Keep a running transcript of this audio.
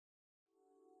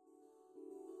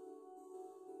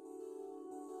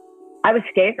I was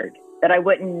scared that I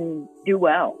wouldn't do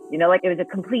well. Like it was a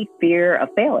complete fear of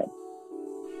failing.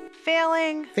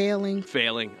 Failing.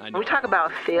 I know. We talk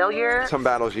about failure. Some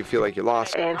battles you feel like you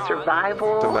lost. And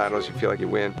survival. Some battles you feel like you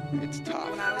win. It's tough.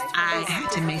 I had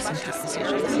to make some tough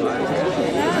decisions.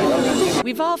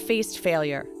 We've all faced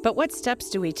failure, but what steps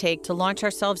do we take to launch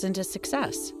ourselves into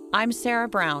success? I'm Sarah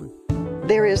Brown.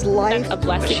 There is life, a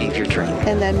blessing, Achieve your dream.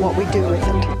 and then what we do with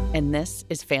it. and this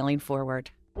is Failing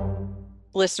Forward.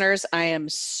 Listeners, I am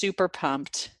super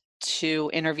pumped to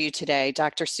interview today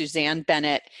Dr. Suzanne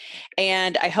Bennett.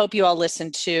 And I hope you all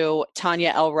listened to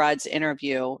Tanya Elrod's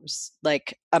interview. It was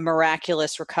like a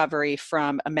miraculous recovery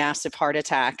from a massive heart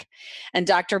attack. And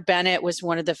Dr. Bennett was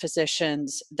one of the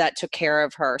physicians that took care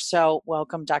of her. So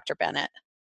welcome, Dr. Bennett.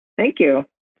 Thank you.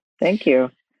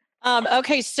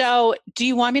 Okay, so do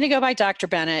you want me to go by Dr.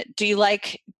 Bennett? Do you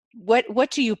like,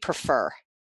 what do you prefer?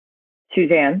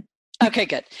 Suzanne. Okay,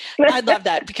 good. I love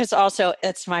that because also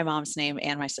it's my mom's name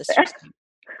and my sister's name.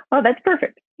 Oh, that's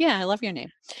perfect. Yeah, I love your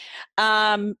name.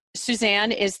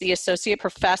 Suzanne is the Associate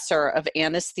Professor of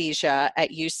Anesthesia at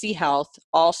UC Health,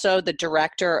 also the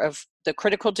Director of the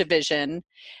Critical Division.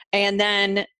 And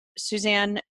then,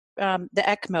 Suzanne, the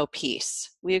ECMO piece.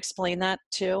 Will you explain that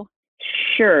too?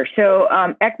 Sure. So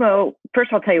ECMO,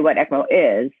 first I'll tell you what ECMO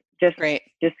is. Great.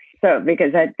 Just so,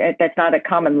 because that's not a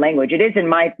common language. It is in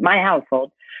my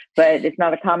household, but it's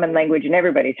not a common language in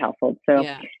everybody's household. So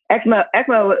Yeah. ECMO,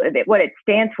 what it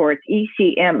stands for, it's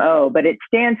ECMO, but it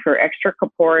stands for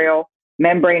extracorporeal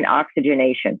membrane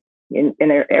oxygenation. And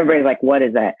everybody's like, what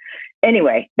is that?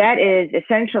 Anyway, that is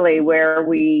essentially where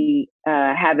we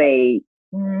have the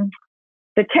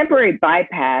temporary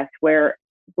bypass where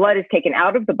blood is taken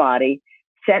out of the body,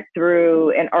 sent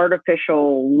through an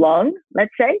artificial lung,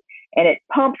 let's say, and it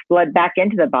pumps blood back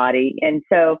into the body. And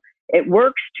so it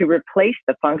works to replace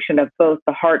the function of both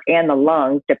the heart and the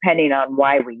lungs, depending on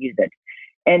why we use it.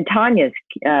 In Tanya's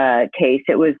case,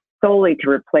 it was solely to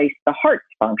replace the heart's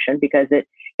function because it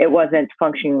wasn't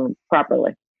functioning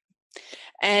properly.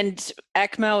 And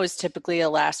ECMO is typically a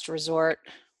last resort.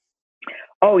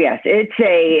 Oh yes,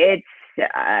 it's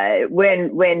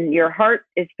when your heart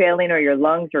is failing or your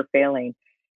lungs are failing,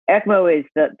 ECMO is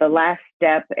the last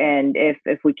step. And if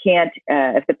we can't,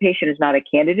 if the patient is not a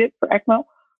candidate for ECMO,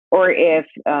 or if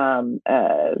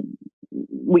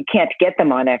we can't get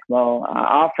them on ECMO,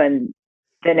 often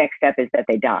the next step is that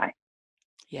they die.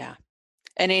 Yeah.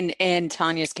 And in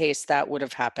Tanya's case, that would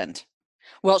have happened.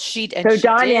 Well, she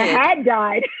Tanya did. had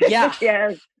died. Yeah.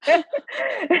 Yes.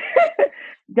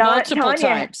 Multiple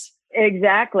times.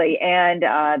 Exactly. And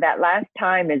that last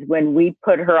time is when we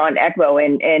put her on ECMO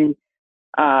and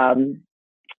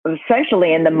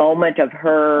essentially in the moment of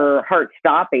her heart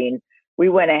stopping, we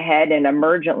went ahead and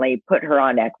emergently put her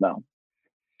on ECMO.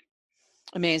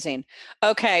 Amazing.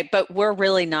 Okay, but we're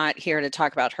really not here to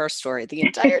talk about her story the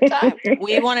entire time.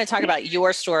 We want to talk about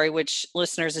your story, which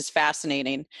listeners is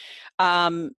fascinating.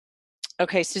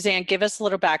 Okay, Suzanne, give us a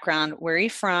little background. Where are you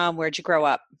from? Where'd you grow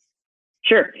up?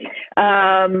 Sure.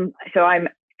 So I'm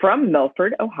from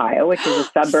Milford, Ohio, which is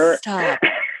a suburb. Stop.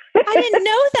 I didn't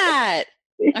know that.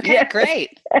 Okay, Yeah.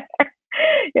 great.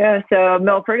 Yeah, so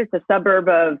Milford is a suburb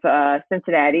of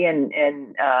Cincinnati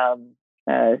in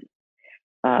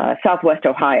Southwest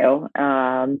Ohio.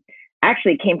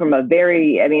 Actually came from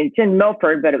it's in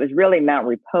Milford, but it was really Mount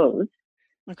Repose.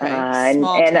 Okay,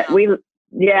 small town.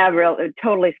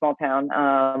 Totally small town.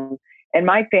 And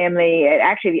my family,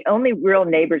 actually the only real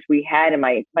neighbors we had and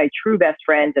my true best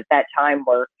friends at that time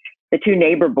were the two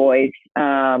neighbor boys.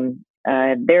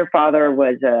 Their father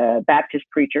was a Baptist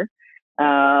preacher.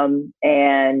 And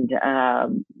my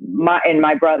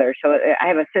brother. So I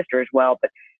have a sister as well, but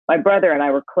my brother and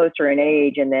I were closer in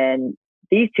age. And then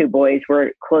these two boys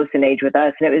were close in age with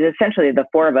us. And it was essentially the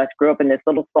four of us grew up in this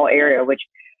little small area, which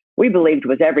we believed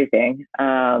was everything.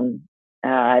 And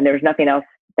there was nothing else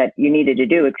that you needed to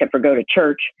do except for go to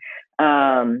church.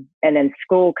 And then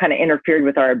school kind of interfered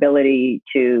with our ability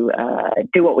to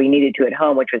do what we needed to at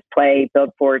home, which was play,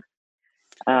 build forts,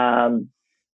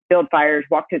 build fires,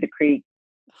 walk through the creek,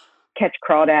 catch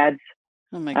crawdads.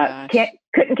 Oh my gosh.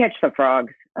 Couldn't catch the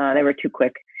frogs. They were too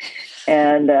quick.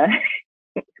 And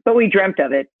but we dreamt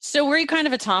of it. So were you kind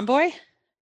of a tomboy?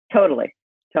 Totally.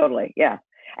 Yeah.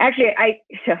 Actually,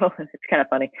 so it's kind of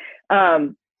funny.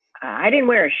 I didn't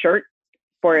wear a shirt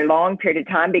for a long period of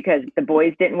time because the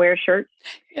boys didn't wear shirts.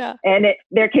 Yeah. And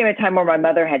there came a time where my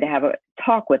mother had to have a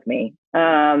talk with me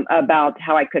about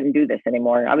how I couldn't do this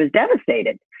anymore. I was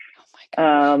devastated. Oh my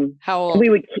gosh. How old?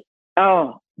 Well, it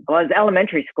was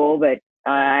elementary school, but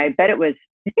I bet it was,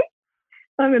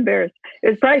 I'm embarrassed. It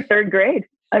was probably third grade.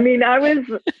 I mean, this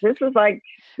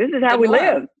is how we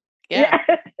live. Yeah.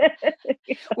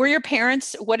 What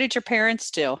did your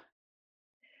parents do?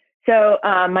 So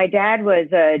my dad was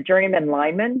a journeyman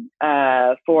lineman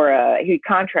he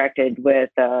contracted with,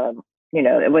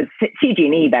 it was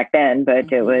CG&E back then, but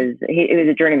Mm-hmm. it was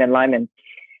a journeyman lineman.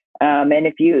 And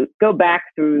if you go back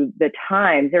through the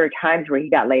times, there were times where he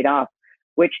got laid off,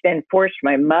 which then forced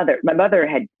my mother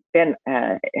had been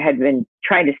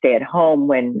trying to stay at home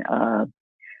when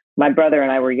my brother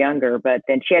and I were younger, but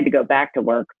then she had to go back to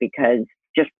work because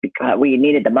we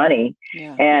needed the money.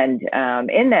 Yeah. And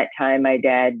in that time, my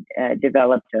dad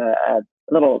developed a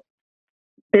little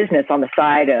business on the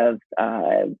side of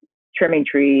trimming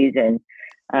trees and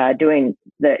doing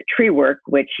the tree work,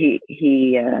 which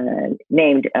he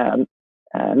named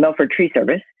Milford Tree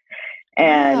Service.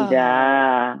 And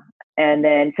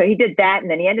then so he did that, and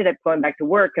then he ended up going back to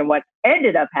work. And what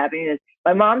ended up happening is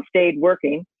my mom stayed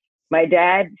working. My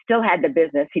dad still had the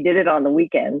business. He did it on the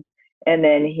weekends. And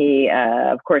then he,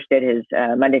 of course, did his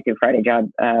Monday through Friday job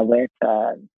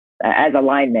as a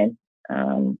lineman,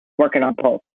 working on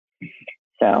poles.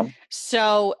 So,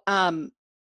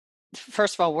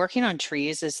 first of all, working on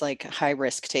trees is like high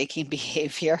risk taking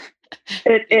behavior.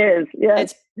 It is, yeah.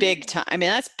 It's big time. I mean,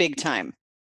 that's big time.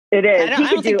 It is. I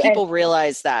don't think people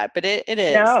realize that, but it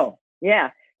is. No,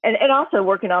 yeah. And also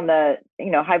working on the,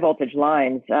 high voltage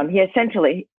lines, he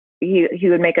essentially, he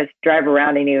would make us drive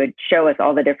around and he would show us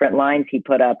all the different lines he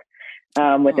put up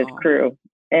with his crew.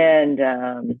 And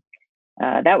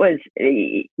that was,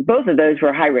 both of those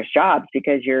were high risk jobs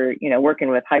because you're, working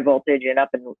with high voltage and up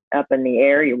in the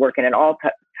air, you're working in all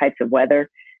types of weather.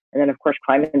 And then of course,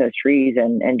 climbing those trees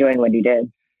and doing what you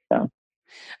did.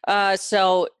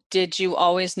 So did you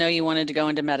always know you wanted to go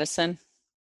into medicine?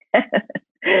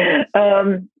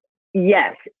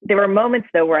 Yes. There were moments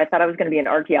though where I thought I was going to be an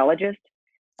archaeologist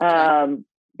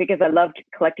because I loved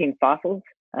collecting fossils.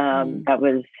 That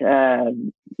was,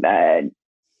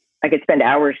 I could spend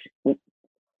hours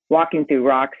walking through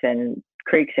rocks and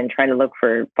creeks and trying to look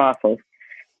for fossils.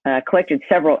 Collected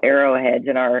several arrowheads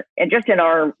in our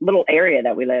little area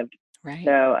that we lived. Right.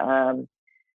 So,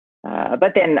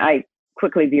 but then I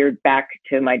quickly veered back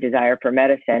to my desire for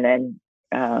medicine. And,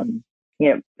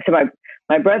 so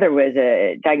my brother was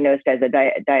diagnosed as a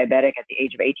diabetic at the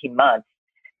age of 18 months.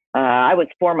 I was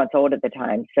 4 months old at the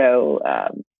time. So,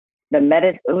 it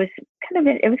was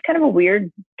kind of a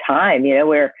weird time,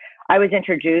 where I was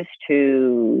introduced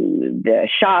to the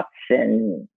shots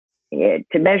and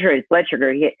to measure his blood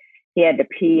sugar. He had to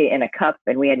pee in a cup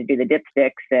and we had to do the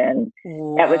dipsticks, and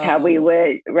that was how we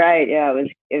would, right. Yeah.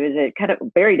 It was a kind of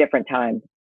very different time.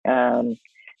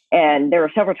 And there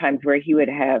were several times where he would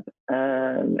have,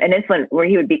 an insulin where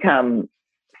he would become,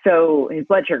 so his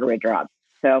blood sugar would drop.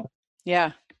 So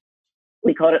yeah,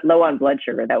 we called it low on blood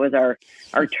sugar. That was our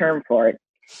term for it.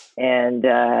 And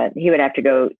he would have to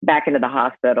go back into the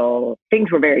hospital.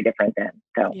 Things were very different then.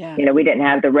 So, we didn't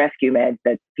have the rescue meds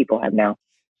that people have now.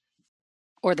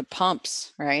 Or the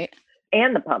pumps, right?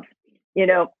 And the pumps.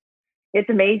 It's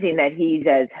amazing that he's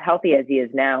as healthy as he is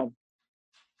now.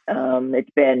 It's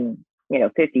been,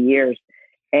 50 years.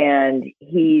 And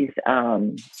he's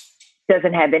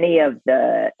doesn't have any of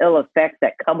the ill effects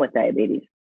that come with diabetes.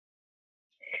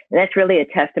 And that's really a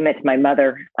testament to my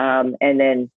mother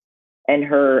and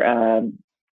her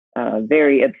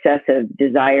very obsessive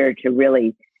desire to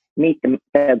really meet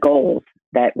the goals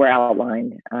that were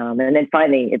outlined. And then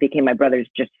finally, it became my brother's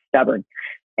just stubborn.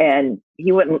 And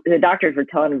the doctors were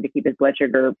telling him to keep his blood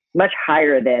sugar much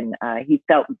higher than he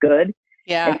felt good.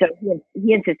 Yeah. And so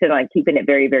he insisted on keeping it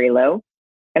very, very low.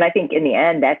 And I think in the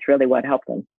end, that's really what helped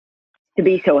him to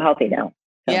be so healthy now.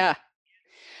 So. Yeah.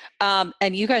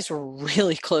 And you guys were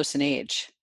really close in age.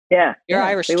 Yeah. You're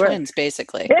Irish twins,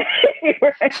 basically.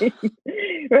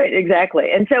 Right,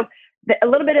 exactly. And so a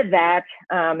little bit of that.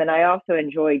 And I also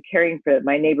enjoyed caring for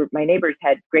my neighbor. My neighbors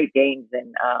had Great Danes,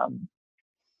 and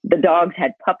the dogs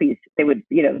had puppies. They would,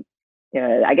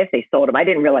 I guess they sold them. I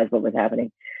didn't realize what was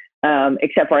happening.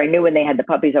 Except for I knew when they had the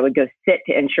puppies, I would go sit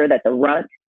to ensure that the runt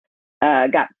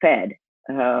got fed,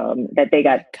 that they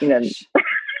got,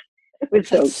 it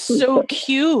was so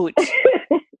cute.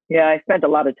 Yeah, I spent a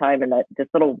lot of time in this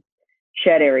little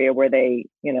shed area where they,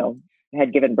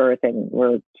 had given birth and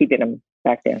were keeping them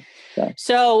back there.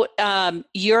 So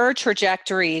your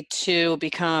trajectory to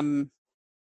become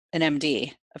an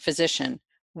MD, a physician,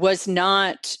 was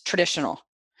not traditional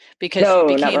because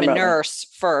you became a nurse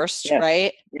first,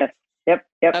 right? Yes.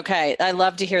 Yep. Okay. I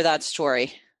love to hear that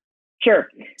story. Sure.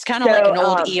 It's kind of like an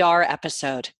old ER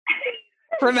episode.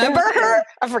 Remember her?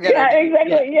 I forget her.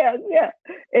 Exactly. Yeah.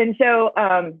 And so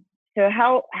so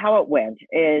how it went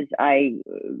is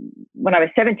when I was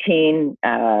 17,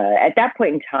 at that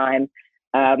point in time,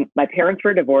 my parents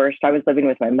were divorced. I was living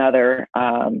with my mother,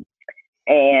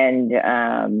 and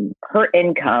her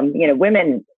income,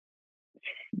 women,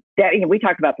 that, we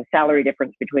talked about the salary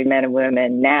difference between men and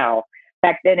women now.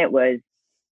 Back then it was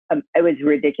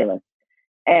ridiculous.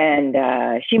 And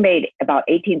she made about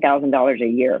 $18,000 a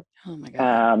year. Oh my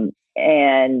God.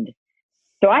 And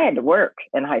so I had to work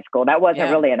in high school. That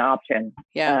wasn't really an option.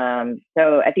 Yeah.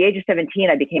 So at the age of 17,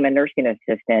 I became a nursing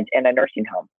assistant in a nursing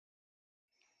home.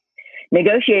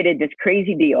 Negotiated this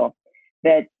crazy deal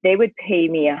that they would pay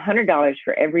me $100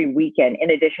 for every weekend,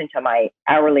 in addition to my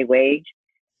hourly wage,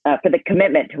 for the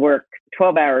commitment to work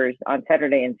 12 hours on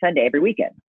Saturday and Sunday every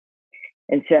weekend.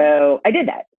 And so I did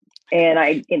that. And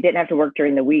I didn't have to work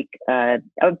during the week. I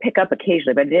would pick up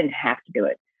occasionally, but I didn't have to do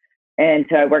it. And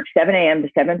so I worked 7 a.m. to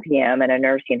 7 p.m. in a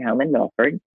nursing home in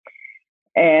Milford.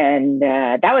 And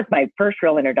that was my first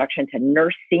real introduction to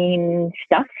nursing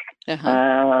stuff.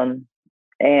 Uh-huh.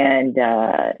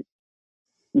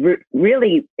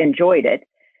 Really enjoyed it.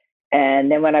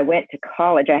 And then when I went to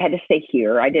college, I had to stay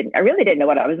here. I really didn't know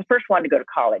I was the first one to go to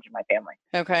college in my family.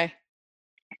 Okay.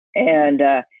 And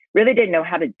really didn't know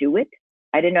how to do it.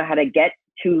 I didn't know how to get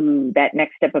to that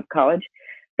next step of college.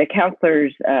 The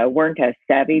counselors weren't as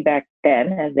savvy back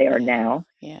then as they are now.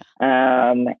 Yeah.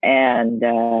 I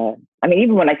mean,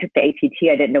 even when I took the APT,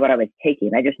 I didn't know what I was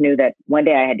taking. I just knew that one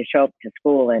day I had to show up to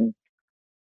school and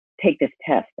take this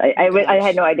test. I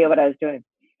had no idea what I was doing.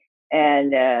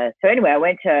 And so anyway,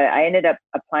 I ended up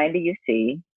applying to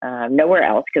UC, nowhere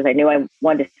else, because I knew I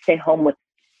wanted to stay home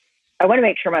I wanted to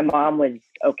make sure my mom was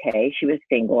okay. She was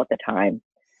single at the time.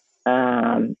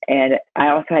 And I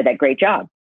also had that great job,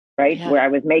 right? Yeah. Where I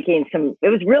was making it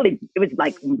was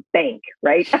like bank,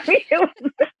 right? I mean, it was,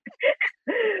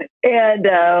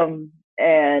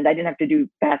 and I didn't have to do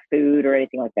fast food or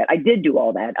anything like that. I did do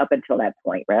all that up until that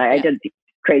point, right? Yeah. I did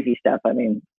crazy stuff. I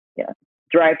mean,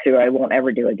 drive-through I won't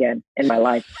ever do again in my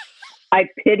life. I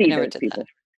pity those people. That.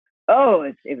 Oh,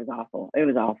 it was awful. It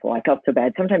was awful. I felt so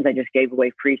bad. Sometimes I just gave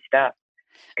away free stuff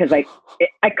because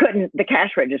I couldn't, the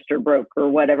cash register broke or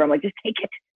whatever. I'm like, just take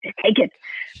it.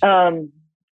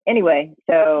 Anyway,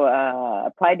 so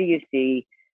applied to UC,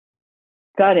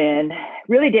 got in,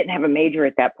 really didn't have a major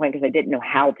at that point because I didn't know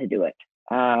how to do it.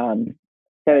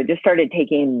 So just started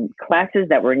taking classes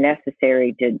that were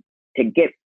necessary to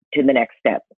get to the next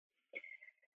step.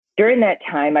 During that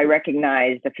time, I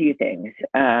recognized a few things.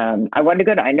 I wanted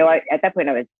to at that point,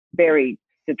 I was very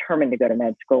determined to go to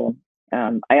med school.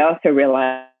 I also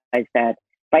realized that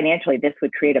financially, this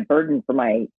would create a burden for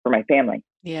my family.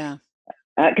 Yeah.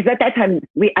 Because at that time,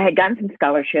 I had gotten some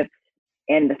scholarships,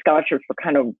 and the scholarships were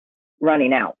kind of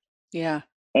running out. Yeah.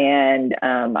 And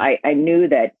I knew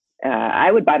that I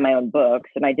would buy my own books,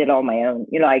 and I did all my own.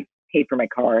 I paid for my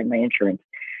car and my insurance.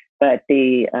 But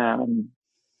the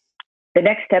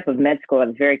next step of med school, I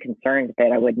was very concerned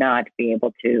that I would not be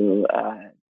able to.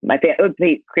 It would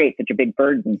create such a big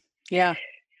burden. Yeah.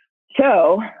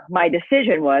 So my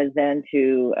decision was then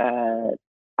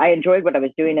I enjoyed what I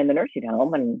was doing in the nursing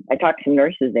home, and I talked to some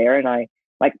nurses there, and I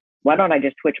like, why don't I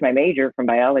just switch my major from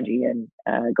biology and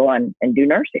go on and do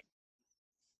nursing,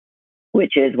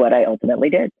 which is what I ultimately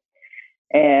did.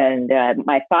 And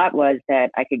my thought was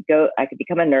that I could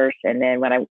become a nurse, and then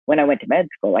when I went to med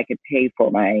school, I could pay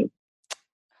for my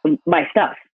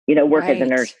stuff, work as a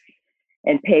nurse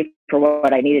and pay for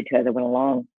what I needed to as I went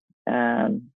along.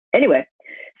 Anyway,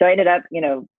 so I ended up,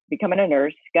 becoming a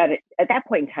nurse. Got it at that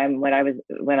point in time when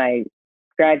I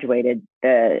graduated.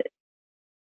 How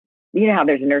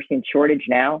there's a nursing shortage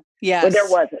now? Yes.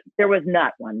 Well, there was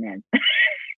not one then.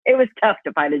 It was tough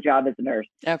to find a job as a nurse.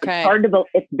 Okay.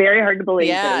 It's very hard to believe.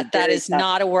 Yeah, that is tough.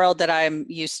 Not a world that I'm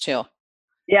used to.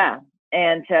 Yeah.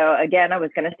 And so again, I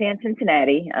was going to stay in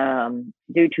Cincinnati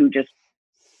due to just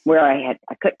where I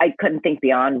couldn't think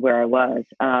beyond where I was,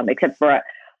 except for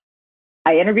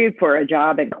I interviewed for a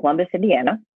job in Columbus,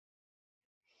 Indiana.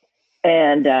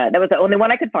 And that was the only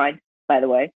one I could find, by the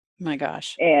way. My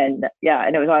gosh. And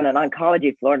and it was on an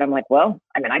oncology floor. And I'm like, well,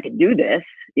 I mean, I could do this,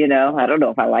 I don't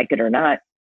know if I like it or not.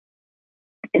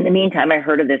 In the meantime, I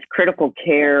heard of this critical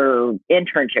care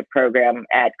internship program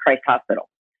at Christ Hospital,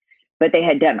 but they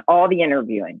had done all the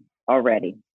interviewing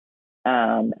already.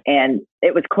 And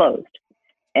it was closed.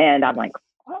 And I'm like,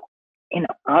 well,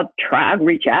 I'll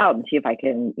reach out and see if I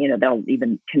can, they'll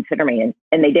even consider me.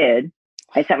 And they did.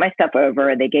 I sent my stuff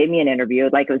over. They gave me an interview,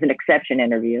 like it was an exception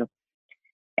interview.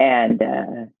 And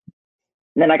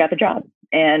then I got the job.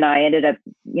 And I ended up,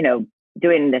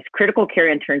 doing this critical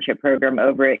care internship program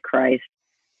over at Christ.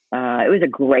 It was a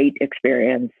great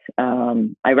experience.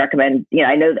 I recommend,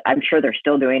 I'm sure they're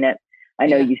still doing it. I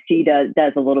know UC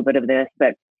does a little bit of this,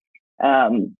 but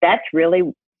that's really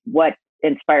what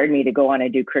inspired me to go on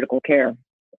and do critical care.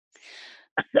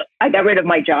 So I got rid of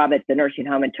my job at the nursing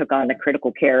home and took on the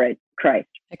critical care at Christ.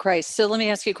 At Christ. So let me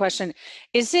ask you a question.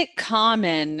 Is it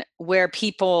common where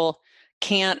people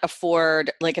can't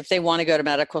afford, like if they want to go to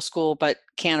medical school but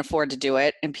can't afford to do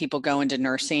it, and people go into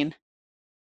nursing?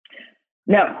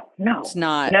 No, It's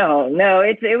not. No.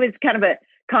 It was kind of a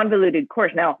convoluted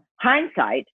course. Now,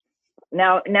 hindsight,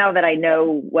 now that I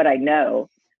know what I know,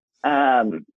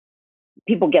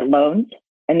 people get loans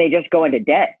and they just go into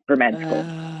debt for med school.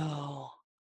 Oh.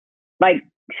 Like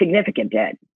significant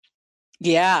debt.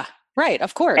 Yeah, right.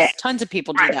 Of course. Tons of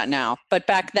people do that now. But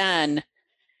back then,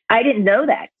 I didn't know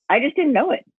that. I just didn't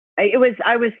know it. I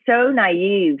was so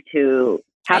naive to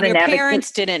how to navigate. Your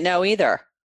parents didn't know either.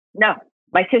 No,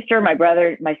 my sister, my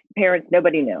brother, my parents,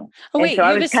 nobody knew. Oh, wait, so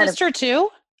you have a sister too?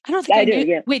 I don't think I knew.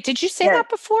 Yeah. Wait, did you say that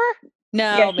before?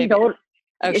 No, yeah, she's older.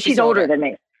 Oh, she's older than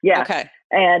me. Yeah. Okay.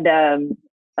 And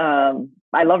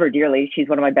I love her dearly. She's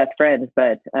one of my best friends.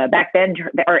 But back then,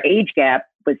 our age gap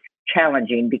was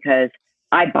challenging because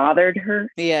I bothered her.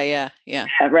 Yeah.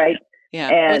 Right. Yeah.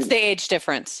 And what's the age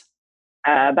difference?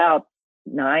 About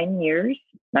 9 years.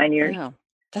 9 years. Oh,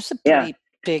 that's a pretty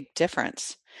big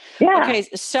difference. Yeah. Okay.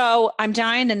 So I'm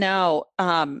dying to know,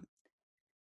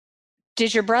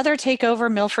 did your brother take over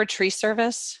Milford Tree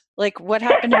Service? Like what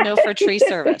happened to Milford Tree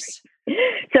Service?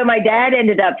 So my dad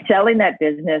ended up selling that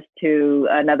business to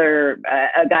another,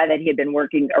 a guy that he had been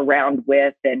working around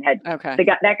with and had,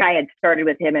 that guy had started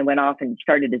with him and went off and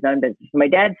started his own business. My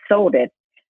dad sold it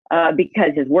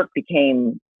because his work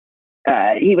became,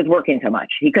 he was working so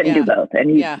much. He couldn't do both. And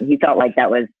he felt like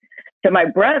that was, so my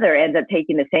brother ends up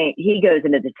taking he goes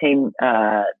into the same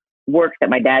work that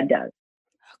my dad does.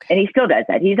 Okay. And he still does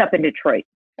that. He's up in Detroit.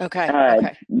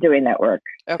 Doing that work.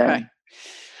 Okay.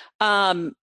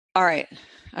 So. All right.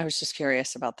 I was just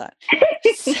curious about that.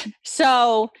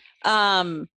 So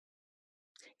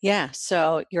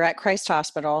you're at Christ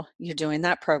Hospital, you're doing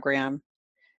that program.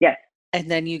 Yes. And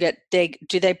then you get, they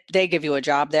give you a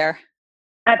job there?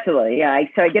 Absolutely. Yeah.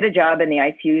 So I get a job in the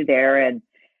ICU there. And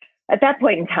at that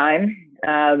point in time,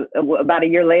 about a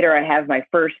year later, I have my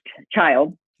first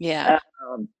child. Yeah.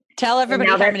 Tell everybody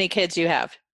how many kids you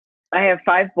have. I have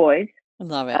 5 boys. I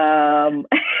love it.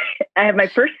 I have my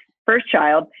first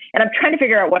child, and I'm trying to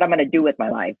figure out what I'm going to do with my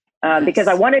life because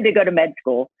I wanted to go to med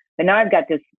school, and now I've got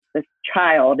this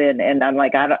child, and I'm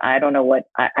like, I don't know what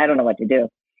to do.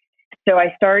 So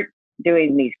I start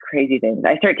doing these crazy things.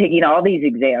 I start taking all these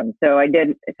exams. So I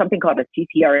did something called a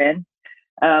CCRN,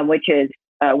 which is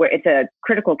where it's a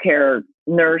critical care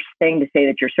nurse thing to say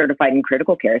that you're certified in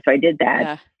critical care. So I did that.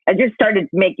 Yeah. I just started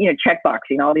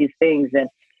checkboxing all these things, and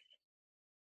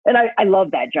I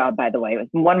love that job, by the way. It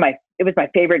was my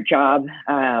favorite job.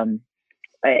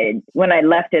 When I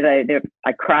left it,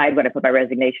 I cried when I put my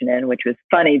resignation in, which was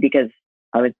funny because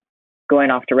I was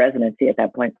going off to residency at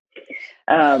that point.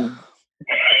 I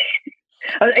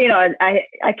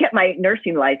kept my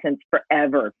nursing license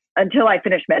forever until I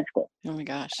finished med school. Oh my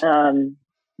gosh.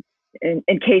 In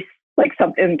case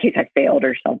I failed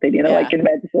or something, like in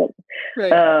med school.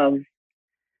 Right.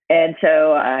 And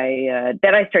so I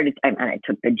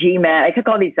took the GMAT. I took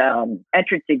all these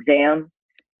entrance exams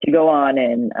to go on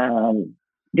and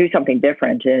do something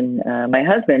different. And my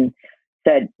husband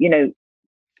said,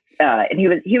 and he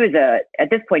was at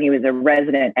this point he was a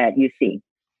resident at UC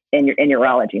in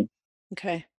urology.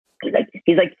 Okay.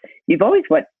 He's like, you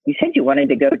said you wanted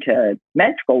to go to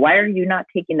med school. Why are you not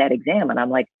taking that exam? And I'm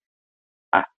like,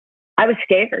 I was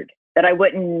scared that I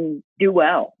wouldn't do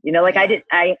well.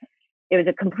 It was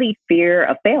a complete fear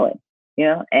of failing,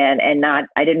 and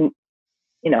I didn't,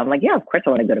 I'm like, yeah, of course I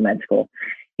want to go to med school.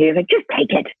 He was like, just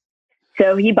take it.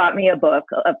 So he bought me a book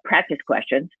of practice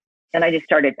questions, and I just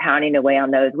started pounding away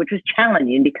on those, which was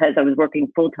challenging because I was working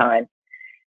full time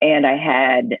and I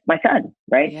had my son,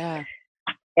 right? Yeah.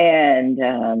 And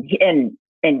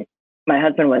my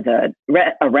husband was a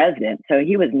resident. So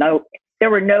there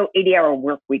were no 80-hour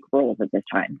work week rules at this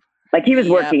time. Like he was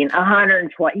working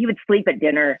 120, he would sleep at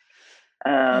dinner. Oh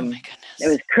my goodness. It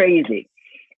was crazy.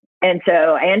 And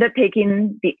so I ended up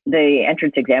taking the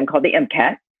entrance exam called the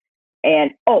MCAT.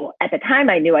 And at the time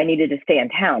I knew I needed to stay in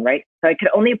town, right? So I could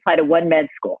only apply to one med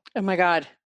school. Oh my God.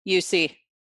 UC.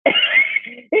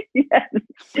 Yes.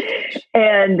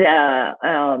 And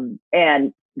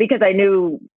because I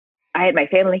knew I had my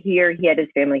family here, he had his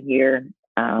family here.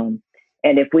 And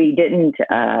if we didn't,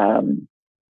 I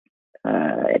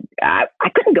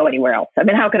couldn't go anywhere else. I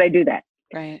mean, how could I do that?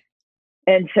 Right.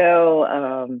 And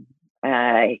so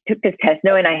I took this test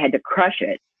knowing I had to crush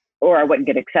it or I wouldn't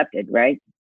get accepted, right?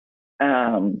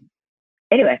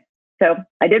 Anyway, so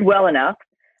I did well enough.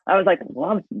 I was like,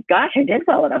 well, gosh, I did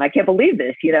well enough. I can't believe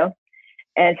this,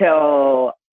 And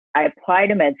so I applied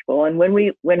to med school. And when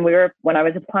I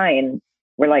was applying,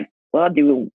 we're like, well, do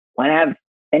we want to have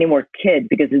any more kids?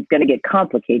 Because it's going to get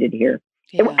complicated here.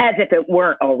 Yeah. As if it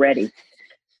weren't already.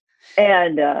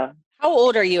 And how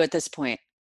old are you at this point?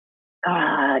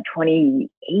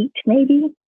 28,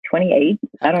 maybe 28. Okay.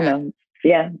 I don't know.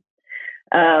 Yeah.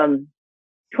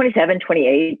 27,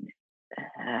 28.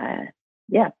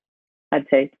 Yeah, I'd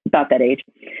say about that age.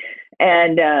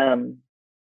 And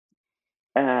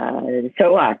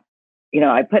so I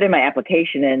put in my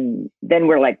application, and then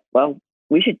we're like, well,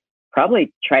 we should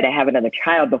probably try to have another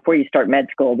child before you start med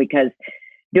school, because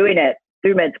doing it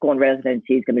through med school and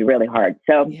residency is going to be really hard.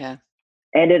 So yeah,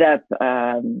 ended up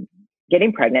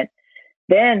getting pregnant.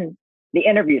 Then the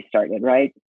interview started,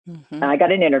 right? Mm-hmm. I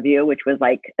got an interview, which was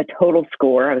like a total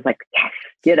score. I was like,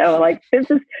 yes, like this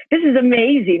is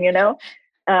amazing, I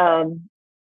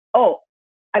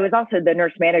was also the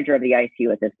nurse manager of the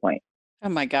ICU at this point. Oh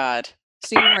my God.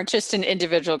 So you weren't just an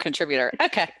individual contributor.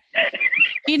 Okay.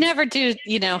 You never do,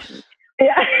 Yeah,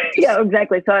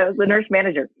 exactly. So I was the nurse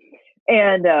manager,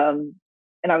 and I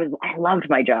loved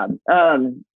my job.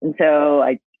 And so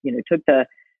I, took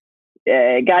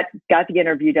got the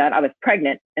interview done. I was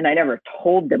pregnant, and I never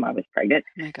told them I was pregnant.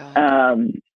 Oh my God.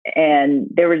 And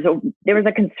there was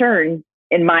a concern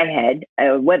in my head,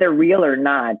 whether real or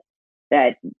not,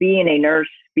 that being a nurse,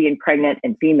 being pregnant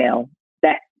and female,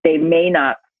 that they may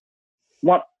not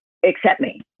accept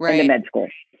me into med school.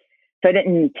 So I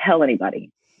didn't tell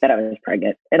anybody that I was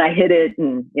pregnant, and I hid it,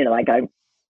 and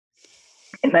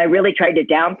I really tried to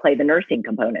downplay the nursing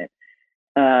component,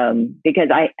 because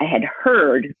I had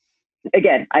heard,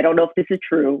 again, I don't know if this is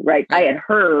true, right? I had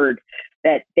heard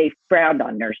that they frowned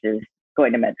on nurses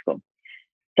going to med school.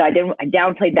 So I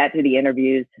downplayed that through the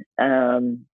interviews,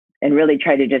 and really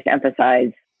tried to just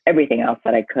emphasize everything else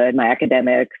that I could, my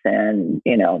academics and,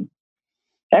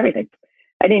 everything.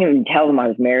 I didn't even tell them I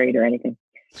was married or anything,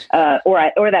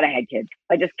 or that I had kids.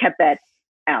 I just kept that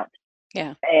out.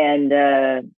 Yeah. And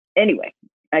anyway,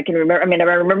 I can remember,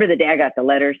 I remember the day I got the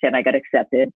letter saying I got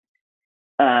accepted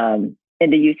into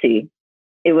UC.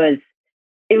 It was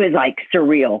like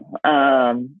surreal.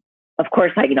 Of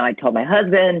course, I told my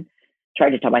husband,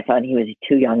 tried to tell my son. He was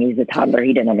too young. He was a toddler.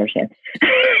 He didn't understand.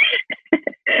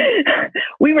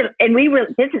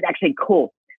 This is actually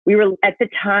cool. At the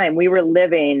time, we were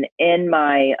living in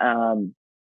my,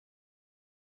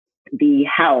 the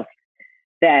house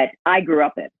that I grew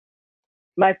up in.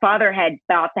 My father had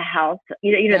bought the house,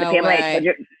 the family.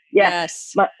 Way.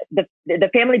 Yes. The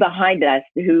family behind us,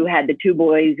 who had the two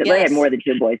boys, yes. They had more than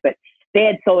two boys, but they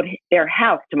had sold their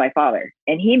house to my father,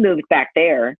 and he moved back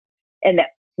there, and that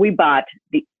we bought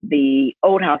the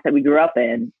old house that we grew up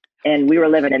in, and we were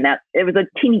living in that. It was a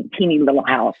teeny little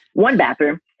house, one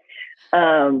bathroom,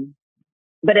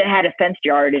 but it had a fenced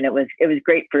yard, and it was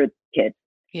great for kids.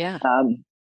 Yeah.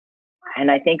 And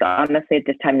I think honestly at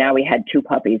this time now we had two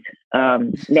puppies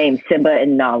named Simba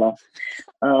and Nala.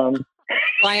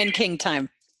 Lion King time.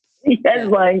 Yes, yeah.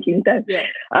 Lion King time. Yeah.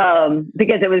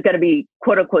 Because it was going to be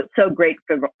quote unquote so great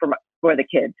for the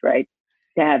kids, right?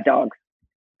 To have dogs.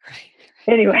 Right.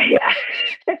 Anyway,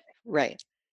 yeah. Right.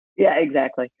 Yeah,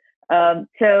 exactly.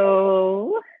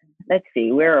 So let's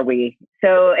see, where are we?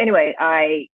 So anyway,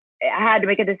 I had to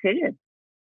make a decision.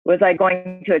 Was I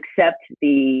going to accept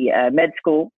the med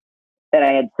school that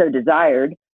I had so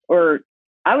desired, or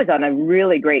I was on a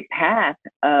really great path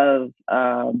of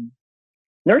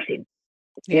nursing,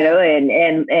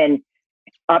 and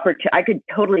I could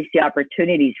totally see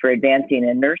opportunities for advancing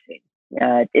in nursing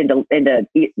into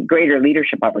greater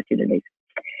leadership opportunities.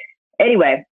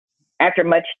 Anyway, after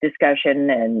much discussion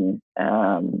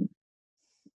and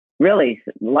really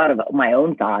a lot of my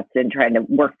own thoughts and trying to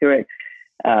work through it,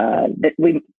 that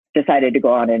we decided to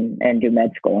go on and do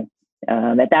med school.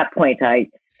 At that point,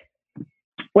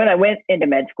 when I went into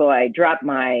med school, I dropped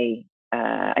I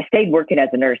stayed working as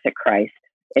a nurse at Christ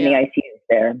in the ICU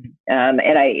there. And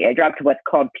I dropped to what's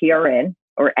called PRN,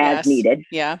 or as needed.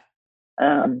 Yeah.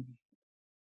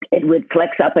 It would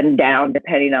flex up and down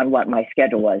depending on what my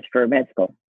schedule was for med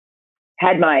school.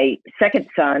 Had my second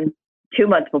son 2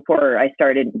 months before I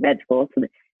started med school. So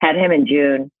had him in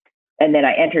June, and then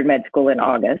I entered med school in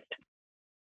August.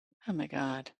 Oh my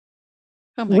God.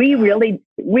 We really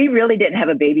didn't have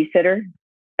a babysitter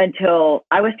until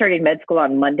I was starting med school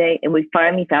on Monday, and we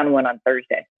finally found one on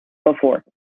Thursday before.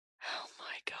 Oh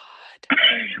my God.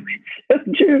 So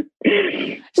true.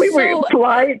 We were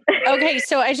polite. Okay,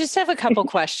 so I just have a couple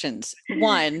questions.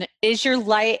 One, is your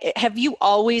life, have you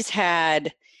always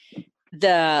had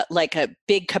a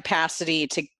big capacity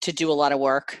to do a lot of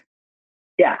work?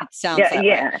 Yeah. It sounds that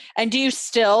way. And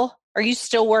are you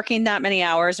still working that many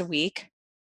hours a week?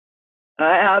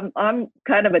 I'm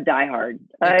kind of a diehard.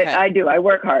 Okay. I do. I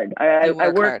work hard. I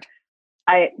work hard.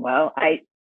 I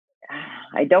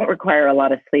don't require a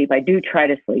lot of sleep. I do try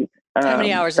to sleep. How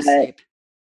many hours of sleep?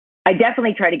 I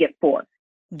definitely try to get 4.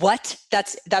 What?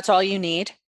 That's all you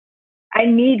need? I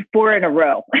need 4 in a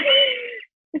row.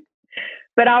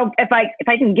 But if I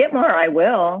can get more, I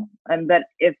will. But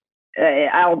if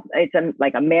it's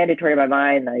like a mandatory in my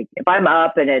mind. Like if I'm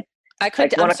up and it's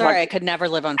I'm sorry, I could never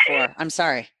live on 4. I'm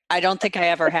sorry. I don't think I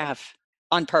ever have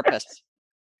on purpose.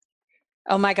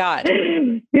 Oh my God.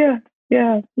 Yeah.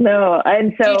 No.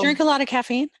 And so, do you drink a lot of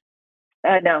caffeine?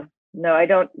 No, I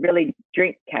don't really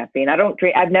drink caffeine.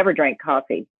 I've never drank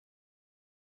coffee.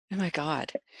 Oh my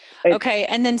God. Okay.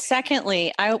 And then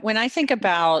secondly, when I think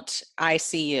about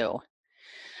ICU,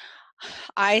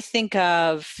 I think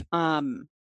of,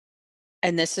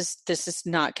 and this is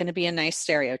not going to be a nice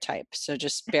stereotype, so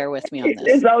just bear with me on this.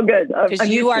 It's all good. Because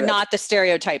you are not the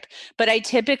stereotype. But I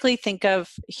typically think of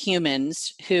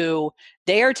humans who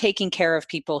they are taking care of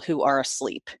people who are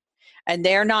asleep. And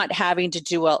they're not having to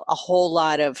do a whole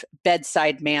lot of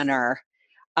bedside manner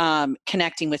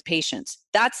connecting with patients.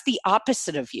 That's the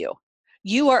opposite of you.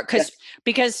 You are,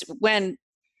 because when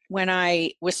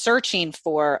I was searching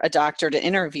for a doctor to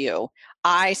interview,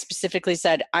 I specifically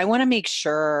said, I want to make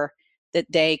sure that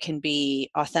they can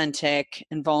be authentic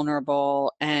and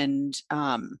vulnerable and,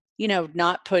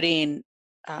 not putting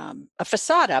a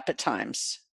facade up at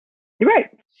times. You're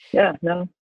right. Yeah, no.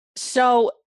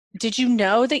 So did you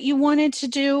know that you wanted to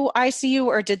do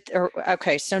ICU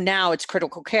okay, so now it's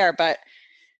critical care, but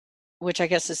which I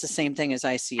guess is the same thing as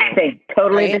ICU.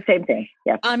 Totally right? The same thing.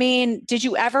 Yeah. I mean, did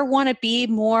you ever want to be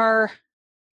more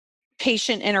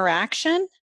patient interaction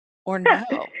or no?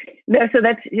 No, so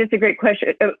that's just a great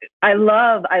question. I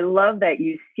love that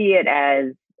you see it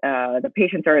as the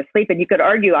patients are asleep, and you could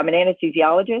argue I'm an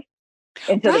anesthesiologist,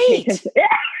 and so right. The patients.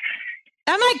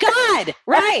 Oh my God!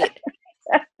 Right.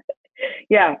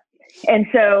 Yeah, and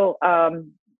so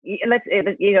in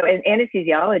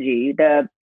anesthesiology,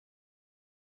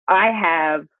 I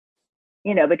have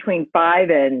between 5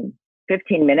 and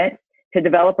 15 minutes to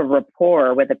develop a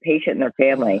rapport with a patient and their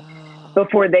family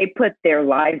before they put their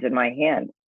lives in my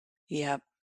hands. Yep.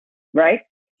 Right?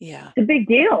 Yeah. It's a big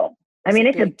deal. I mean,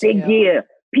 it's a big deal.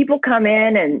 People come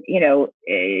in and,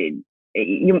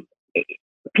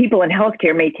 people in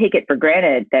healthcare may take it for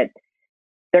granted that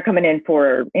they're coming in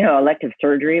for, elective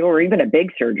surgery or even a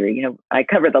big surgery. I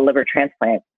cover the liver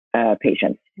transplant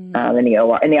patients in the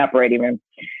OR, in the operating room.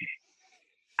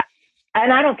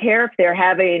 And I don't care if they're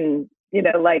having,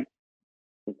 like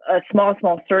a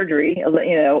small surgery,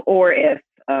 or if,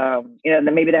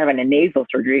 maybe they're having a nasal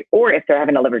surgery, or if they're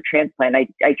having a liver transplant, I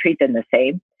treat them the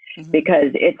same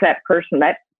because it's that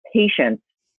patient's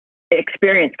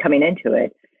experience coming into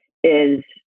it is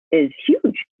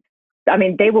huge. I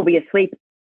mean, they will be asleep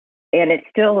and it's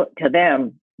still to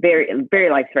them very, very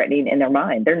life-threatening in their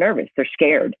mind. They're nervous, they're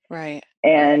scared. Right.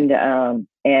 And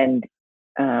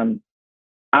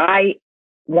I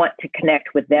want to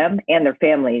connect with them and their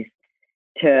families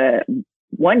to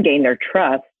gain their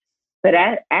trust, but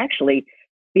actually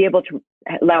be able to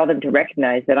allow them to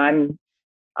recognize that I'm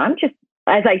just,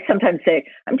 as I sometimes say,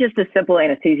 I'm just a simple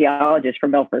anesthesiologist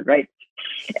from Milford, right?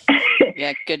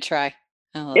 Yeah, good try.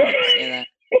 I love to say that.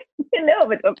 No,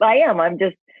 but I am. I'm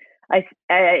just,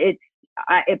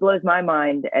 it blows my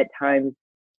mind at times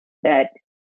that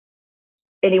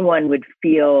anyone would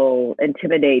feel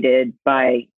intimidated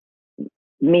by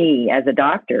me as a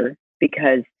doctor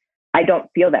because I don't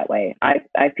feel that way.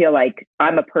 I feel like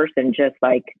I'm a person just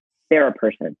like they're a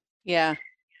person. Yeah.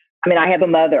 I mean, I have a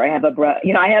mother, I have a brother,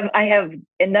 I have,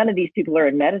 and none of these people are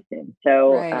in medicine.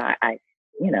 So right.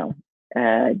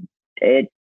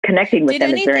 Connecting with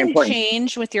them is very important. Did anything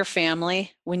change with your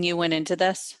family when you went into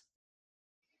this?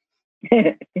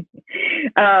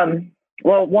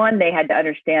 Well, one, they had to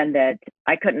understand that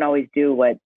I couldn't always do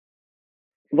what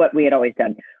we had always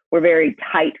done. We're a very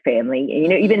tight family.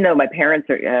 And, even though my parents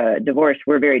are divorced,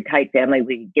 we're a very tight family.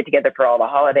 We get together for all the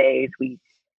holidays. We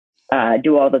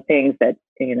do all the things that,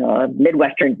 a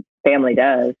Midwestern family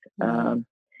does.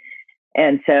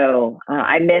 And so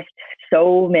I missed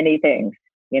so many things,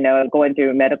 going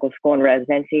through medical school and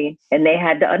residency. And they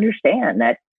had to understand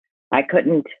that I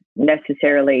couldn't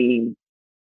necessarily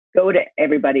go to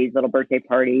everybody's little birthday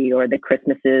party or the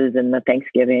Christmases and the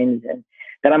Thanksgivings. And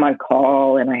that I'm on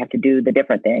call and I have to do the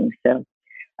different things. So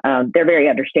they're very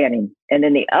understanding. And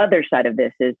then the other side of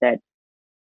this is that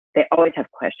they always have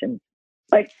questions.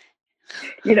 Like,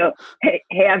 hey,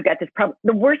 I've got this problem.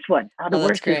 The worst one. The that's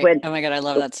worst great. is when. Oh my God, I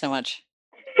love that so much.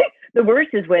 The worst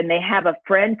is when they have a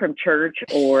friend from church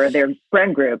or their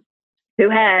friend group who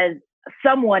has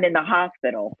someone in the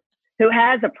hospital who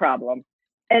has a problem.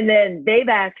 And then they've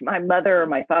asked my mother or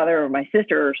my father or my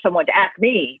sister or someone to ask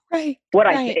me what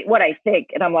I think.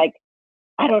 And I'm like,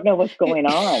 I don't know what's going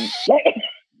on.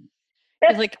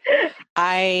 You're like,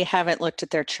 I haven't looked at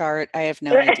their chart. I have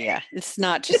no idea. It's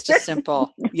not just a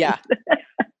simple, yeah.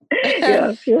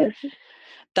 Yeah.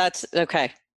 That's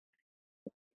okay.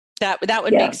 That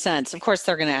would make sense. Of course,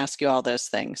 they're going to ask you all those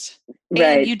things.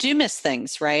 Right. And you do miss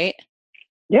things, right?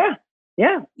 Yeah.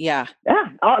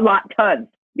 A lot, tons.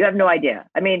 You have no idea.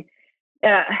 I mean,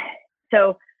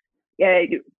 so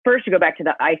first to go back to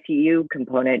the ICU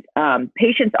component,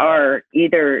 patients are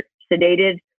either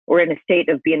sedated or in a state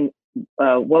of being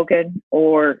woken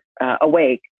or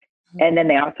awake. And then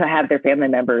they also have their family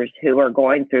members who are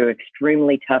going through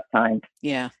extremely tough times.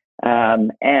 Yeah.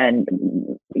 And,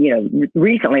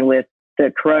 recently with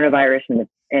the coronavirus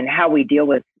and how we deal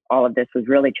with all of this was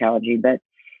really challenging. But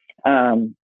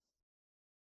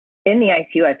in the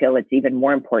ICU, I feel it's even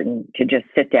more important to just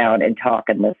sit down and talk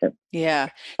and listen. Yeah.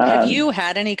 Have you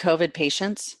had any COVID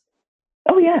patients?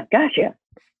 Oh, yeah. Gosh, yeah.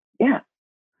 Yeah.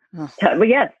 Oh. Well,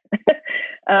 yes.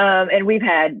 And we've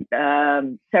had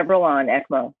several on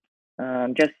ECMO,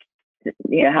 just,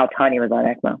 how Tanya was on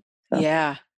ECMO. So.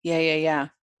 Yeah. Yeah.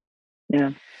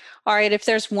 All right. If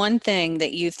there's one thing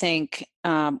that you think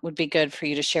would be good for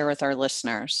you to share with our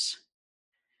listeners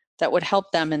that would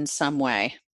help them in some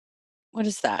way, what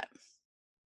is that?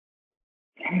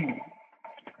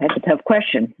 That's a tough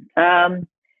question. I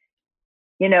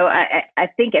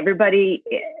think everybody,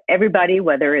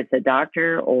 whether it's a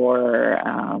doctor or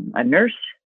a nurse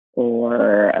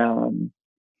or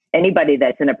anybody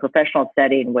that's in a professional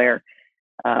setting where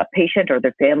a patient or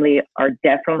their family are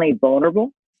definitely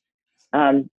vulnerable,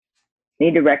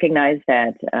 need to recognize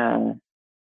that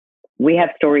we have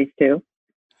stories too.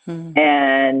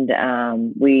 And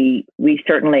we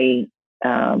certainly,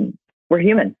 we're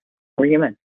human. We're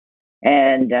human.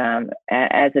 And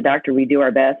as a doctor, we do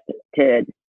our best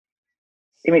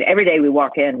every day we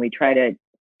walk in, we try to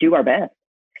do our best.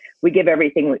 We give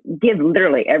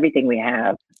literally everything we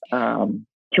have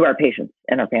to our patients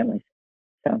and our families.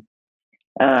 So,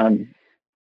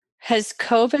 has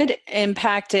COVID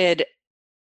impacted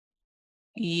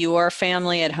your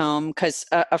family at home? Because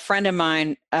a friend of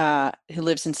mine who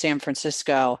lives in San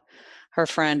Francisco, her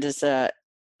friend is a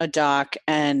doc,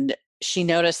 and she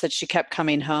noticed that she kept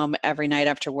coming home every night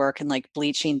after work and like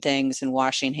bleaching things and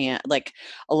washing hands, like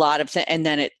a lot of things. And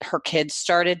then her kids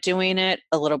started doing it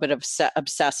a little bit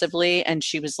obsessively. And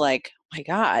she was like, oh my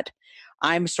God,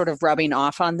 I'm sort of rubbing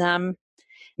off on them.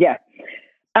 Yeah.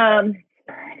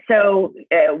 So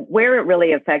where it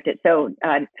really affected,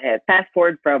 fast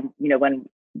forward from, when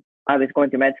I was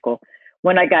going through med school,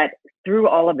 when I got through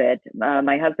all of it,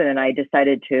 my husband and I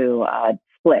decided to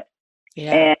split.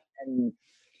 Yeah. And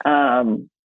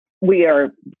we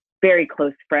are very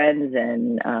close friends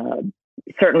and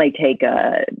certainly take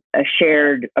a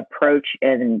shared approach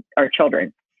in our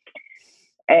children.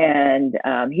 And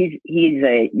he's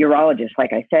a urologist,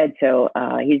 like I said, so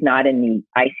he's not in the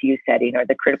ICU setting or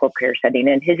the critical care setting,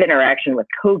 and his interaction with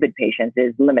COVID patients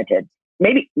is limited,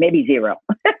 maybe zero.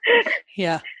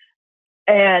 Yeah.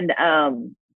 And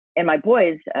my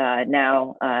boys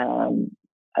now,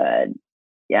 I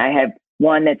have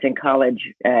one that's in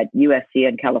college at USC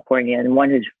in California, and one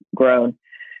who's grown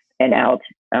and out.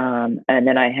 And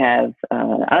then I have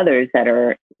others that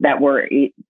were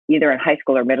either in high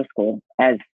school or middle school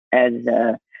as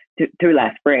through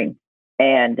last spring.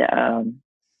 And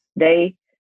they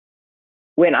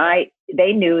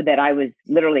knew that I was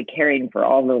literally caring for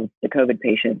all the COVID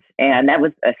patients, and that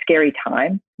was a scary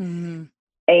time. Mm-hmm.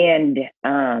 And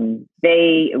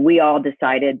we all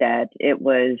decided that it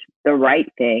was the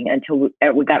right thing until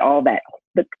we got all that,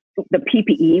 the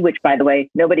PPE, which, by the way,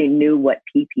 nobody knew what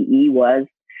PPE was.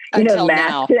 Until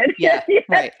now. Yeah, yes.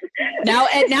 Right. Now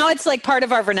it's like part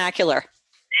of our vernacular.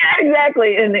 Yeah,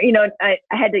 exactly. And, I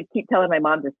had to keep telling my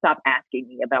mom to stop asking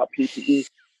me about PPE.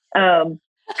 I'm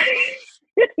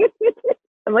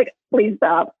like, please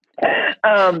stop.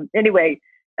 Anyway,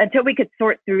 until we could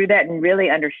sort through that and really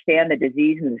understand the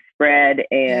disease and the spread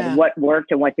and what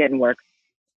worked and what didn't work,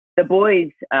 the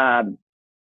boys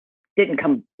didn't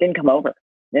come over.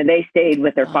 And they stayed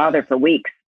with their father for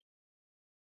weeks.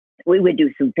 We would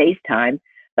do some FaceTime,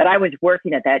 But I was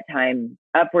working at that time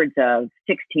upwards of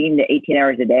 16 to 18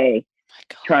 hours a day,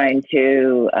 trying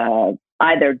to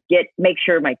either make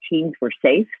sure my teams were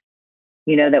safe,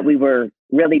 that we were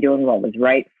really doing what was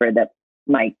right for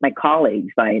my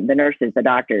colleagues, the nurses, the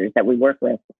doctors that we work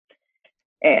with.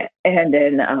 And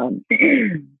then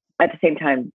at the same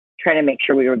time, trying to make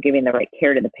sure we were giving the right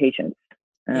care to the patients.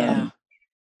 It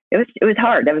was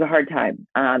hard. That was a hard time.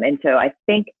 And so I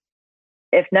think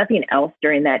if nothing else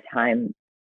during that time,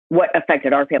 what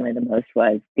affected our family the most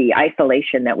was the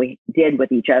isolation that we did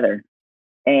with each other.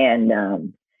 And,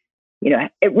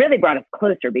 it really brought us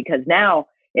closer, because now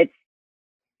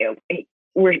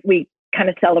we kind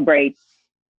of celebrate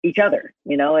each other.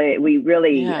 We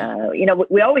really,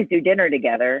 we always do dinner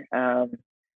together.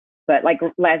 But like,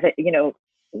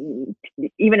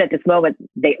 even at this moment,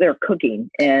 they're cooking.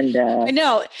 And I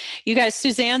know, you guys,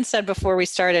 Suzanne said before we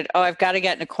started, I've got to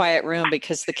get in a quiet room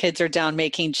because the kids are down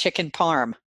making chicken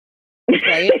parm.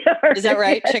 Right? Is that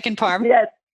right? Chicken parm? Yes.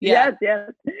 Yeah.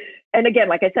 Yes. And again,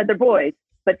 like I said, they're boys,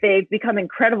 but they've become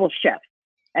incredible chefs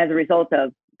as a result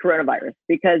of coronavirus,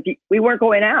 because we weren't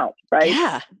going out, right?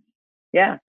 Yeah.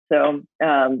 Yeah. So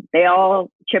they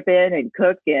all chip in and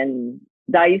cook and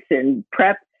dice and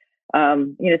prep.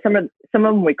 Some of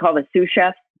them we call the sous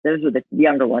chefs. Those are the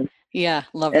younger ones. Yeah,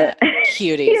 love that.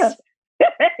 Cuties.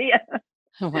 Yeah.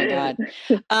 Oh my God.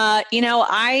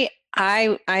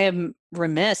 I am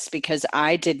remiss because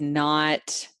I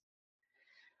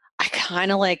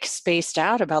kind of like spaced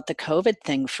out about the COVID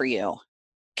thing for you.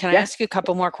 Can I ask you a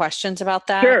couple more questions about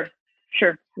that?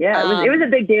 Sure. Yeah, it was a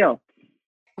big deal.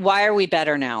 Why are we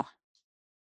better now?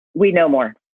 We know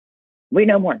more. We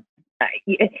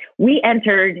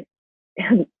entered,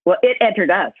 well, it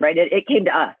entered us, right? It came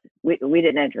to us. We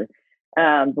didn't enter.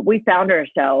 But we found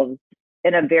ourselves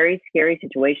in a very scary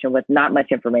situation with not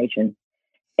much information.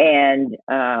 And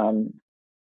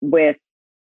with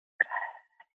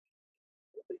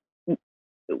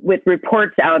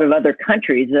reports out of other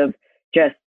countries of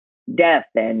just death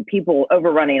and people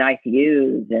overrunning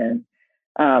ICUs, and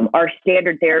our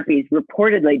standard therapies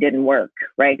reportedly didn't work,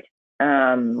 right?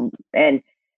 And in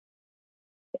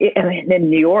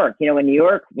New York, when New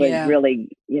York was really,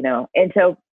 and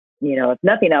so, if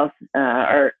nothing else,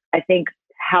 or I think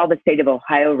how the state of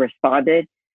Ohio responded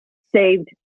saved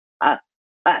us,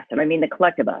 and I mean the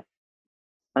collective us,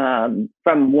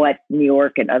 from what New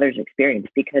York and others experienced,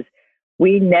 because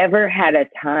we never had a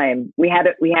time. We had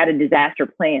a disaster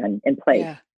plan in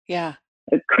place. Yeah.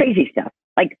 Crazy stuff.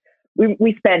 Like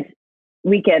we spent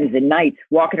weekends and nights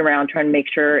walking around trying to make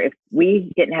sure if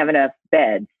we didn't have enough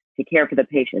beds to care for the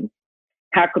patients,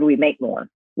 how could we make more?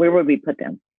 Where would we put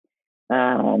them?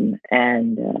 And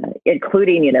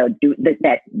including, they're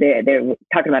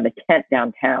talking about a tent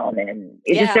downtown, and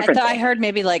it's just different. I heard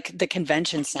maybe like the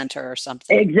convention center or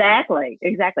something. Exactly.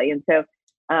 And so,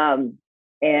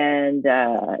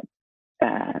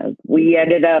 we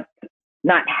ended up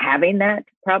not having that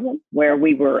problem where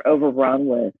we were overrun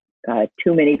with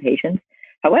too many patients.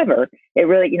 However, it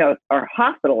really, our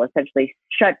hospital essentially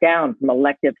shut down from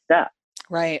elective stuff.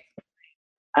 Right.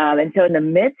 And so in the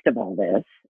midst of all this,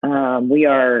 we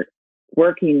are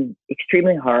working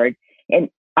extremely hard, and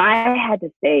I had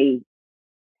to stay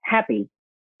happy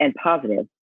and positive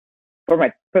for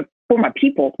my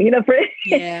people,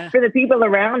 for the people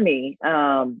around me,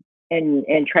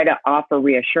 and try to offer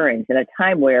reassurance in a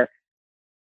time where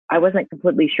I wasn't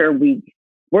completely sure we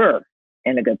were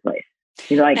in a good place.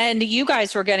 And you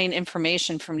guys were getting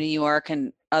information from New York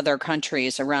and other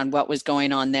countries around what was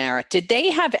going on there. Did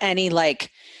they have any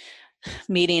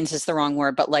meetings is the wrong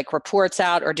word, but reports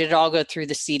out, or did it all go through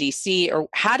the CDC, or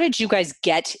how did you guys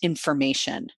get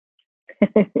information?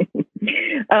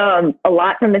 A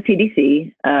lot from the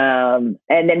CDC.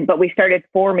 But we started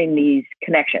forming these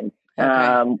connections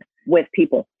with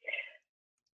people.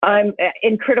 I'm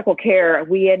in critical care.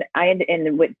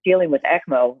 With dealing with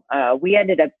ECMO, we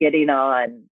ended up getting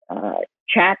on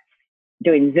chats,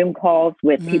 doing Zoom calls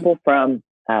with people from,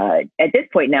 at this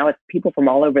point now, it's people from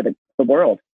all over the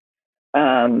world,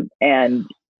 and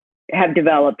have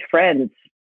developed friends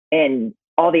in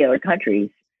all the other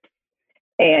countries,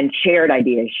 and shared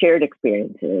ideas, shared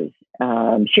experiences,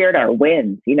 shared our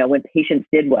wins, when patients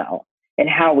did well and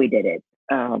how we did it.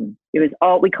 It was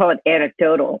all, we call it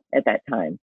anecdotal at that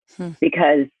time,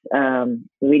 because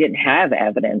we didn't have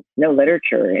evidence, no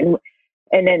literature.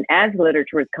 And then as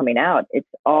literature was coming out, it's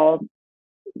all,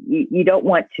 you don't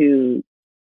want to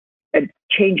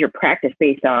change your practice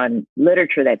based on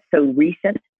literature that's so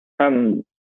recent, because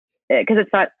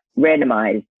it's not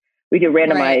randomized. We do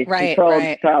randomized controlled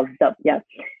trial stuff. Yeah.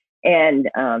 And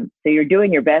so you're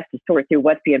doing your best to sort through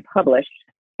what's being published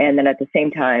and then at the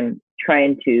same time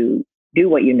trying to do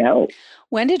what you know.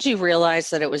 When did you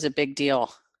realize that it was a big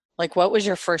deal? Like, what was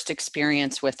your first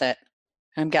experience with it?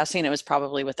 I'm guessing it was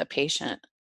probably with a patient.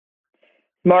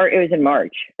 It was in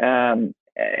March.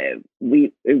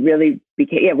 We really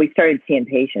became, we started seeing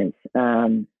patients.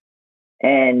 And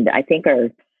I think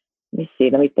let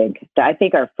me think. I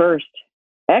think our first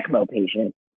ECMO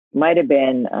patient might have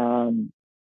been,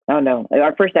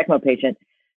 our first ECMO patient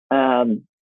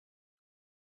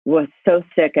was so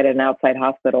sick at an outside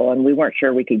hospital, and we weren't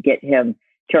sure we could get him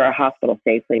to our hospital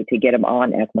safely to get him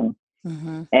on ECMO.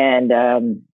 Mm-hmm. And,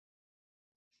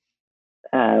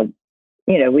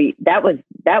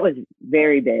 that was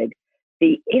very big.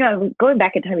 Going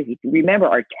back in time, if you remember,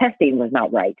 our testing was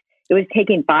not right. It was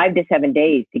taking 5 to 7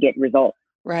 days to get results.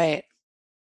 Right.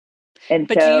 And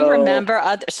but do you remember,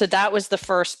 so that was the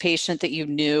first patient that you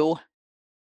knew?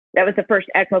 That was the first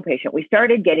ECMO patient. We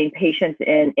started getting patients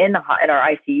in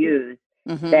our ICUs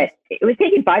that it was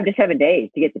taking 5 to 7 days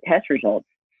to get the test results.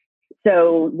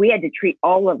 So we had to treat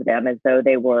all of them as though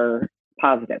they were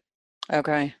positive.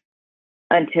 Okay.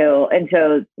 Until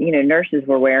nurses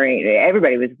were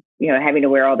everybody was, having to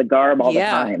wear all the garb all the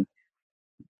time.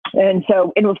 And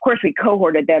so, and of course we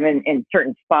cohorted them in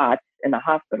certain spots in the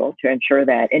hospital to ensure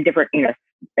that in different, at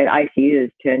ICUs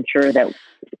to ensure that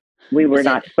we were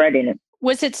not spreading it.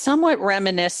 Was it somewhat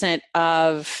reminiscent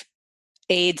of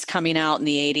AIDS coming out in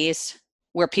the 80s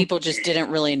where people just didn't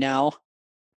really know?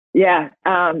 Yeah.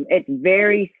 It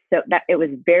was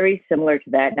very similar to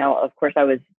that. Now, of course, I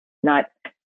was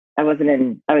working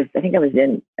in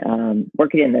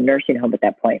the nursing home at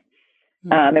that point.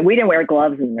 And we didn't wear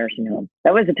gloves in the nursing home.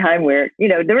 That was a time where,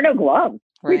 there were no gloves.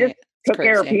 Right. We just took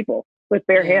care of people with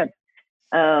bare hands.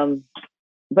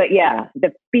 But yeah,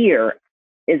 the fear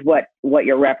is what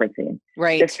you're referencing.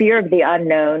 Right. The fear of the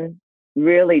unknown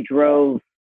really drove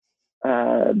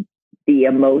the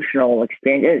emotional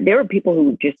experience. There were people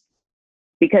who just,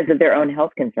 because of their own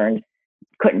health concerns,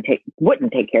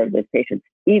 wouldn't take care of those patients,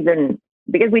 even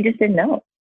because we just didn't know.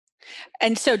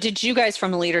 And so did you guys,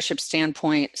 from a leadership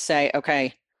standpoint, say,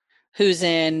 okay, who's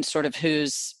in, sort of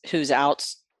who's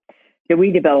out? So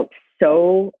we developed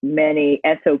so many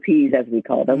SOPs, as we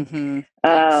call them.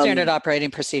 Standard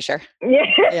operating procedure.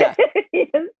 Yeah.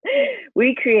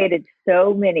 We created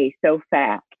so many so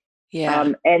fast.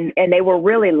 Yeah. And they were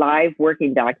really live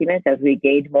working documents as we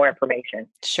gained more information.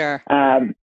 Sure.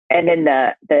 And then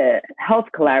the health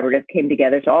collaborative came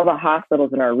together. So all the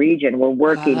hospitals in our region were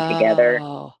working together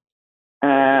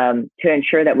to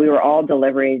ensure that we were all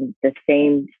delivering the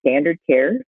same standard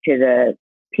care to the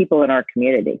people in our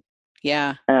community.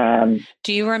 Yeah.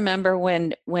 Do you remember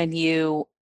when your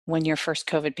first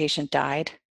COVID patient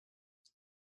died?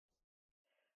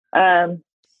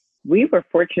 We were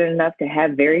fortunate enough to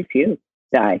have very few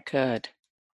die. Good.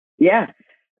 Yeah.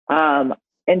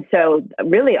 And so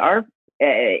really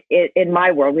in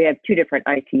my world, we have two different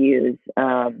ICUs.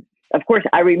 Of course,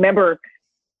 I remember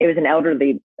it was an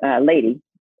elderly lady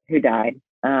who died.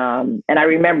 And I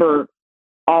remember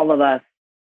all of us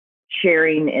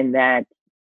sharing in that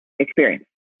experience.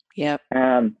 Yep.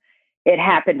 It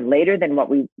happened later than what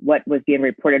was being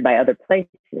reported by other places.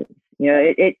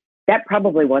 That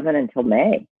probably wasn't until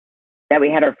May that we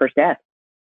had our first death.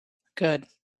 Good.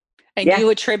 And you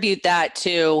attribute that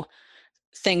to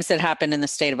things that happened in the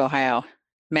state of Ohio.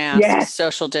 Masks,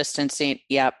 social distancing.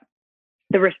 Yep.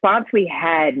 The response we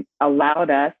had allowed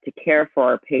us to care for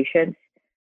our patients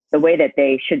the way that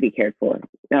they should be cared for.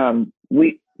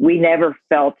 We never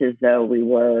felt as though we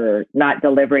were not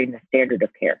delivering the standard of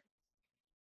care.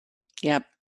 Yep.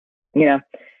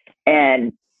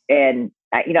 And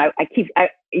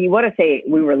you want to say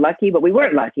we were lucky, but we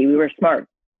weren't lucky. We were smart.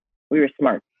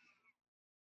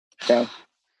 So.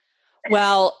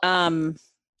 Well,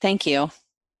 thank you.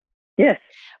 Yes.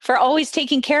 For always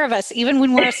taking care of us, even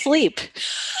when we're asleep.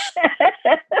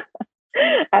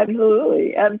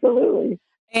 Absolutely. Absolutely.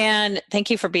 And thank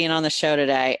you for being on the show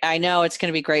today. I know it's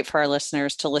going to be great for our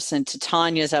listeners to listen to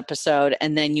Tanya's episode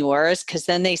and then yours, because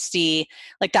then they see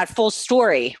like that full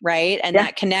story, right? And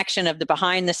that connection of the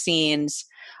behind the scenes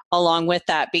along with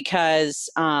that, because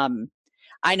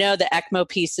I know the ECMO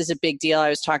piece is a big deal. I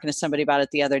was talking to somebody about it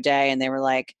the other day, and they were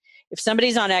like, if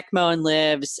somebody's on ECMO and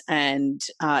lives, and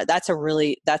that's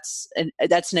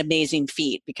an amazing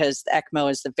feat, because the ECMO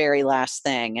is the very last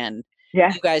thing, and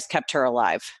you guys kept her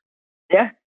alive.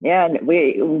 Yeah, and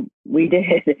we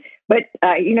did. But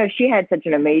she had such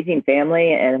an amazing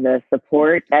family, and the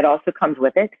support that also comes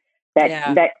with it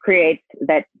that creates,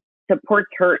 that supports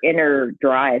her inner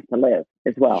drive to live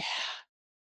as well.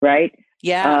 Right?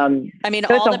 Yeah.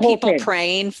 So all the people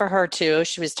praying for her too,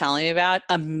 she was telling me about,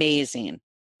 amazing.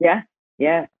 Yeah.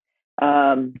 Yeah.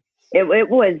 It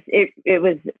was,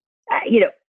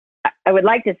 I would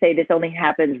like to say this only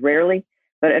happens rarely,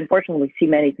 but unfortunately we see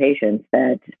many patients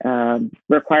that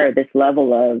require this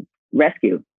level of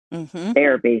rescue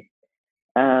therapy.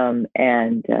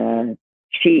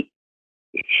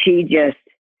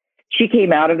 She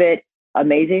came out of it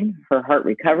amazing. Her heart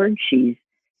recovered. She's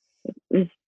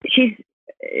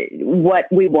what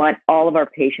we want all of our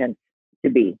patients to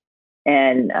be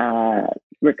and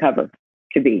recover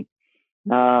to be.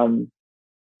 Like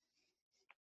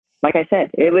I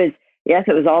said, it was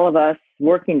all of us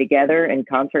working together in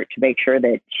concert to make sure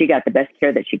that she got the best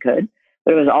care that she could,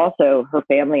 but it was also her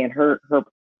family and her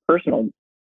personal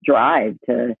drive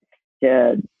to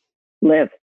live.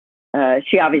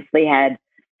 She obviously had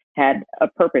a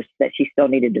purpose that she still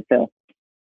needed to fill.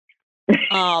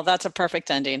 Oh, that's a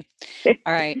perfect ending.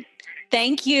 All right.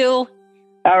 Thank you.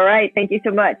 All right. Thank you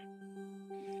so much.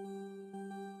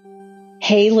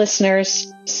 Hey,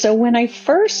 listeners. So when I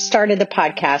first started the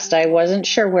podcast, I wasn't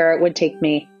sure where it would take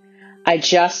me. I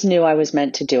just knew I was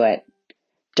meant to do it.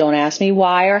 Don't ask me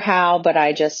why or how, but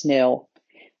I just knew.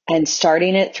 And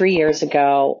starting it 3 years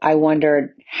ago, I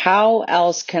wondered, how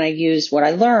else can I use what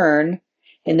I learn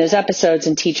in those episodes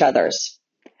and teach others?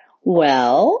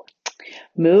 Well,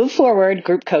 Move Forward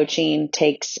Group Coaching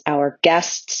takes our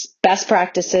guests' best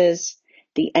practices,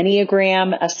 the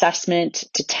Enneagram assessment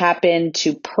to tap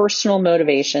into personal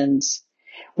motivations.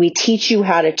 We teach you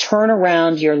how to turn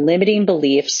around your limiting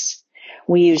beliefs.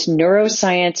 We use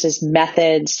neuroscience's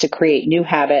methods to create new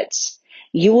habits.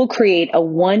 You will create a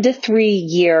 1 to 3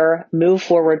 year Move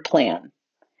Forward plan.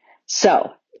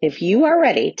 So if you are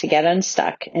ready to get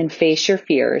unstuck and face your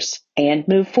fears and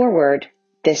move forward,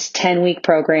 this 10-week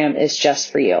program is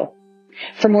just for you.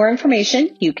 For more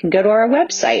information, you can go to our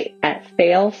website at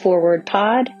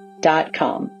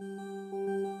failforwardpod.com.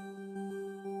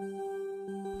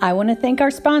 I want to thank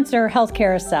our sponsor, Health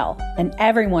Carousel, and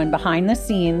everyone behind the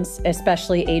scenes,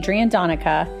 especially Adrienne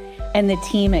Donica and the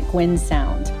team at Gwyn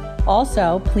Sound.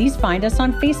 Also, please find us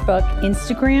on Facebook,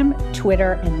 Instagram,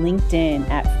 Twitter, and LinkedIn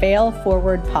at Fail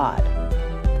Forward Pod.